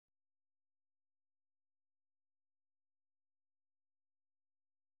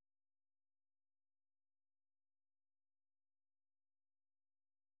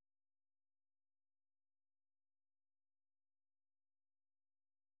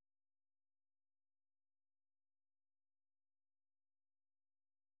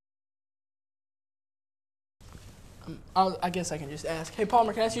I guess I can just ask. Hey,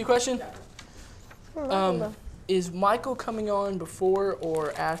 Palmer, can I ask you a question? Is Michael coming on before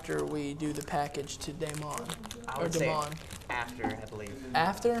or after we do the package to Damon? I would say after, I believe.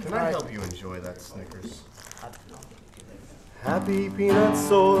 After? Can I help you enjoy that Snickers? Happy peanuts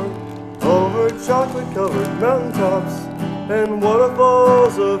soar over chocolate-covered mountaintops and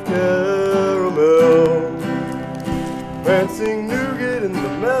waterfalls of caramel. Prancing nougat in the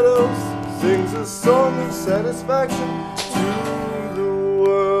meadows sings a song of satisfaction to the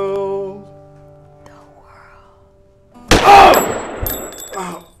world.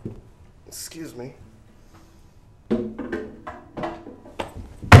 Oh! Excuse me.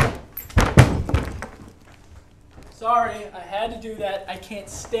 Sorry, I had to do that. I can't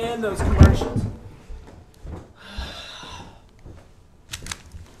stand those commercials.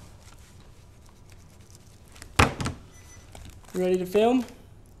 You ready to film?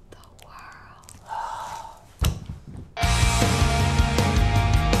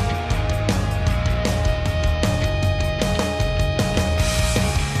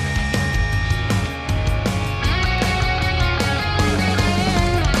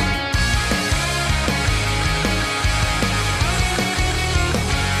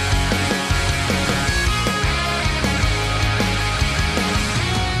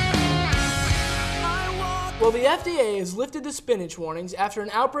 Well, the FDA has lifted the spinach warnings after an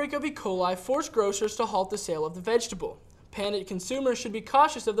outbreak of E. coli forced grocers to halt the sale of the vegetable. Panicked consumers should be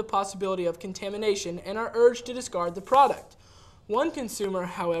cautious of the possibility of contamination and are urged to discard the product. One consumer,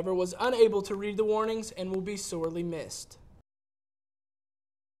 however, was unable to read the warnings and will be sorely missed.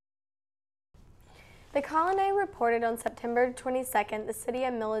 The Colonnade reported on September 22nd the city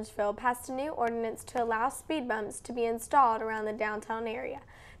of Milledgeville passed a new ordinance to allow speed bumps to be installed around the downtown area.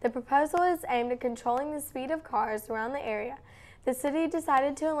 The proposal is aimed at controlling the speed of cars around the area. The city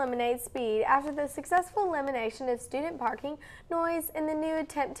decided to eliminate speed after the successful elimination of student parking, noise, and the new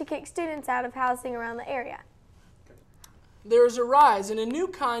attempt to kick students out of housing around the area. There is a rise in a new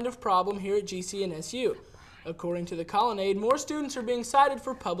kind of problem here at GCNSU. According to the Colonnade, more students are being cited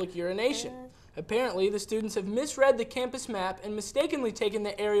for public urination. Apparently, the students have misread the campus map and mistakenly taken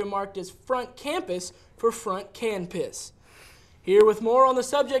the area marked as front campus for front campus. Here with more on the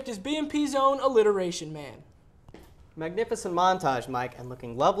subject is BMP's own alliteration man. Magnificent montage, Mike, and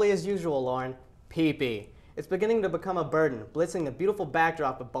looking lovely as usual, Lauren. Pee-pee. It's beginning to become a burden, blitzing the beautiful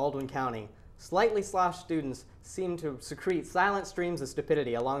backdrop of Baldwin County. Slightly sloshed students seem to secrete silent streams of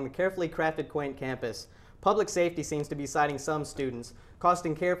stupidity along the carefully crafted, quaint campus. Public safety seems to be citing some students,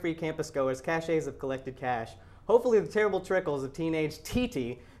 costing carefree campus goers caches of collected cash. Hopefully the terrible trickles of teenage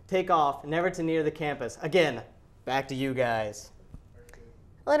TT take off, never to near the campus. Again, back to you guys.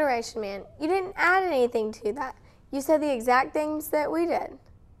 Alliteration man, you didn't add anything to that. You said the exact things that we did.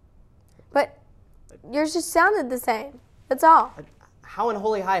 But yours just sounded the same. That's all. How in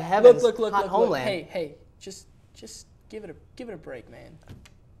holy high heavens, Look, hot homeland. Hey, just give it a break, man.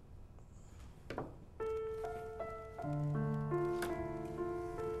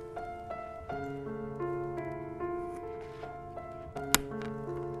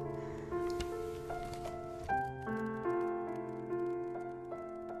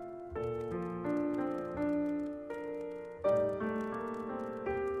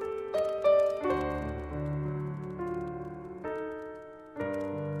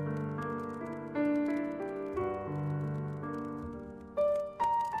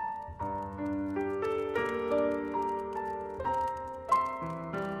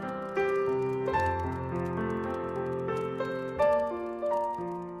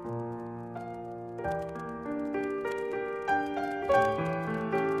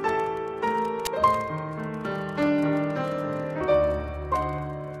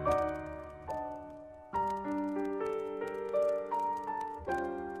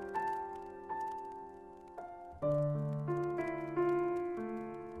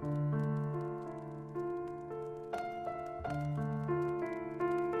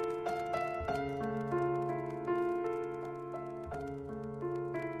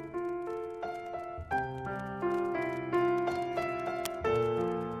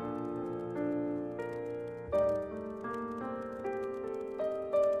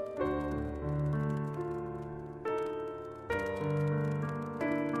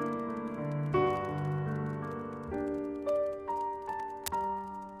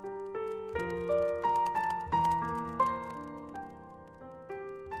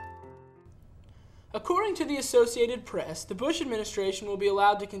 According to the Associated Press, the Bush administration will be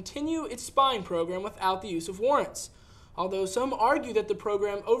allowed to continue its spying program without the use of warrants. Although some argue that the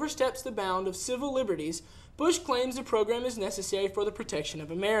program oversteps the bound of civil liberties, Bush claims the program is necessary for the protection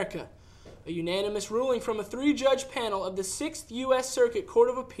of America. A unanimous ruling from a 3-judge panel of the 6th U.S. Circuit Court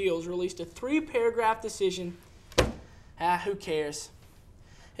of Appeals released a 3-paragraph decision. Who cares?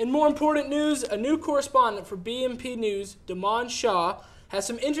 In more important news, a new correspondent for BMP News, Damon Shaw, has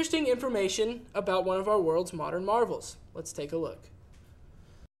some interesting information about one of our world's modern marvels. Let's take a look.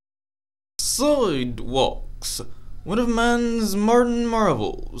 Sidewalks, one of man's modern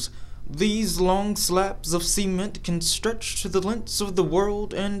marvels. These long slabs of cement can stretch to the lengths of the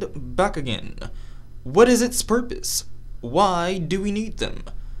world and back again. What is its purpose? Why do we need them?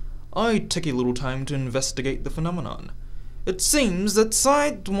 I took a little time to investigate the phenomenon. It seems that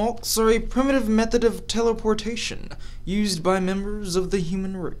sidewalks are a primitive method of teleportation used by members of the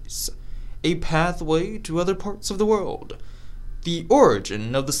human race, a pathway to other parts of the world. The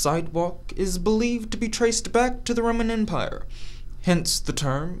origin of the sidewalk is believed to be traced back to the Roman Empire, hence the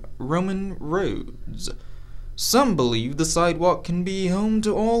term Roman roads. Some believe the sidewalk can be home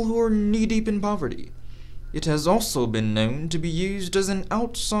to all who are knee-deep in poverty. It has also been known to be used as an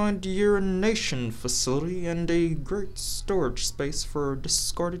outside urination facility and a great storage space for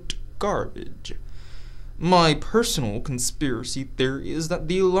discarded garbage. My personal conspiracy theory is that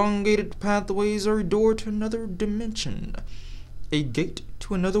the elongated pathways are a door to another dimension, a gate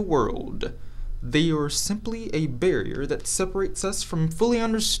to another world. They are simply a barrier that separates us from fully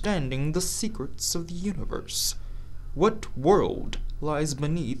understanding the secrets of the universe. What world lies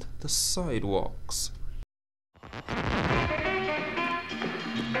beneath the sidewalks?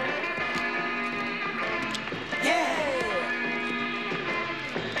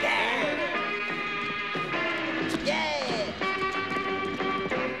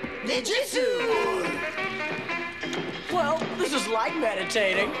 Well, this is like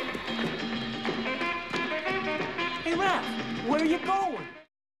meditating. Hey, Raph, where are you going?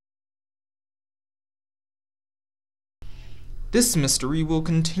 This mystery will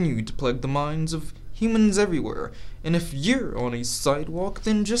continue to plague the minds of humans everywhere, and if you're on a sidewalk,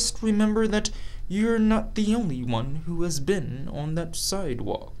 then just remember that you're not the only one who has been on that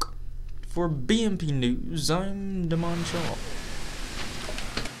sidewalk. For BMP News, I'm Damon Shaw.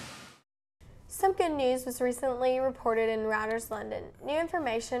 Some good news was recently reported in Reuters London. New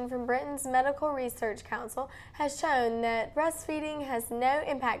information from Britain's Medical Research Council has shown that breastfeeding has no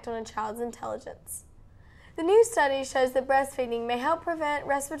impact on a child's intelligence. The new study shows that breastfeeding may help prevent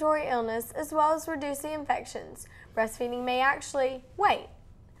respiratory illness as well as reducing infections. Breastfeeding may actually... Wait,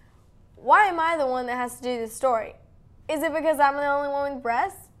 why am I the one that has to do this story? Is it because I'm the only one with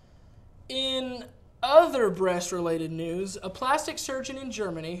breasts? In other breast-related news, a plastic surgeon in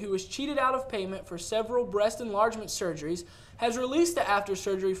Germany who was cheated out of payment for several breast enlargement surgeries has released the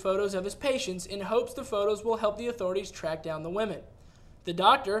after-surgery photos of his patients in hopes the photos will help the authorities track down the women. The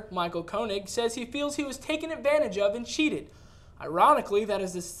doctor, Michael Koenig, says he feels he was taken advantage of and cheated. Ironically, that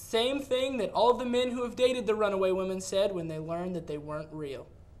is the same thing that all of the men who have dated the runaway women said when they learned that they weren't real.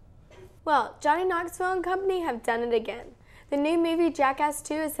 Well, Johnny Knoxville and company have done it again. The new movie Jackass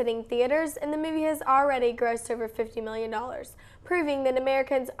 2 is hitting theaters, and the movie has already grossed over $50 million, proving that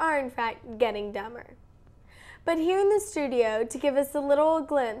Americans are in fact getting dumber. But here in the studio to give us a little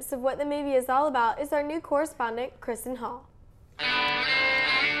glimpse of what the movie is all about is our new correspondent, Kristen Hall.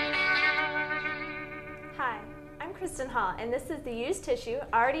 Hi, I'm Kristen Hall, and this is the used tissue,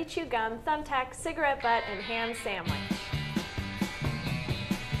 already chewed gum, thumbtack, cigarette butt, and ham sandwich.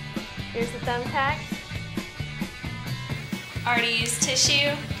 Here's the thumbtack. Already used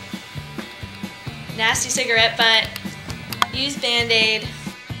tissue, nasty cigarette butt, used Band-Aid,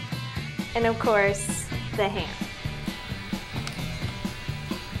 And of course, the ham.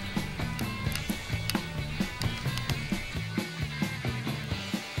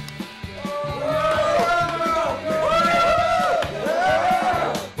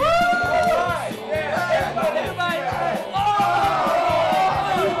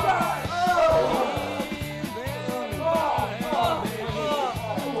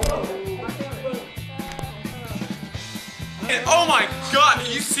 Oh my God,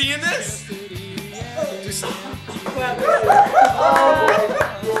 are you seeing this?